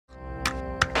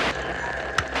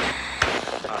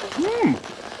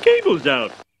Cable's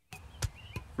out.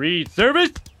 Free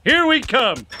service, here we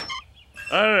come.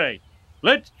 All right,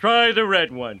 let's try the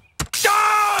red one.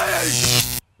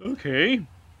 Okay,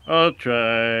 I'll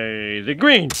try the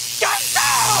green.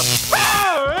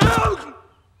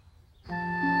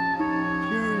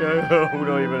 I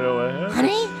don't even know what happened.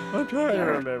 Honey? I'm trying to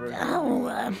remember.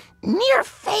 Near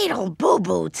fatal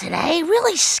boo-boo today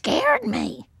really scared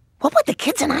me. What would the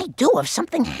kids and I do if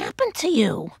something happened to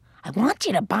you? I want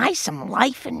you to buy some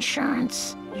life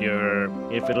insurance. Sure,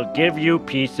 if it'll give you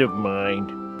peace of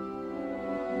mind.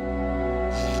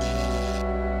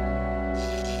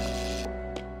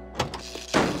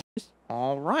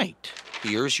 All right.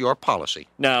 Here's your policy.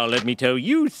 Now, let me tell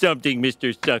you something,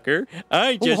 Mr. Sucker.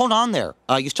 Oh, hold on there.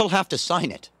 You still have to sign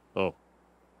it. Oh.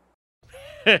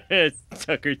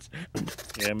 Suckers.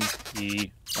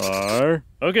 M-E-R.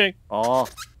 Okay.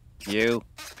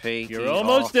 U-P. You're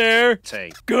almost there.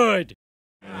 T. Good.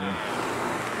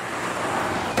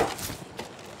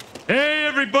 Hey,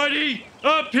 everybody!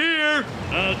 Up here!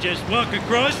 I'll just walk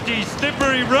across these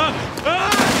slippery rocks.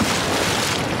 Ah!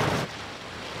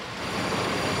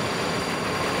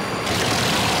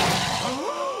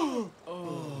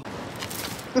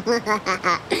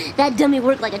 That dummy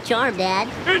worked like a charm, Dad.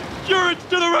 Insurance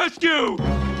to the rescue!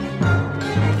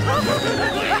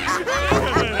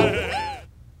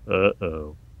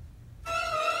 Uh-oh.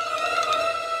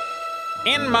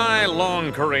 In my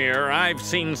long career, I've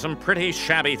seen some pretty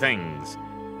shabby things.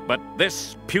 But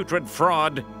this putrid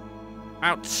fraud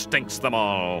outstinks them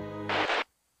all.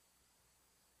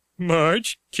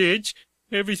 Marge, kids,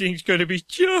 everything's gonna be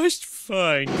just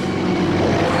fine.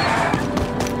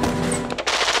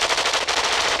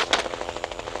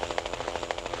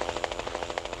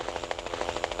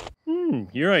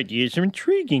 Your ideas are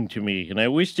intriguing to me, and I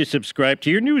wish to subscribe to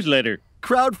your newsletter.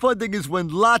 Crowdfunding is when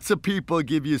lots of people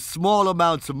give you small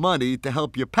amounts of money to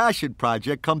help your passion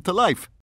project come to life.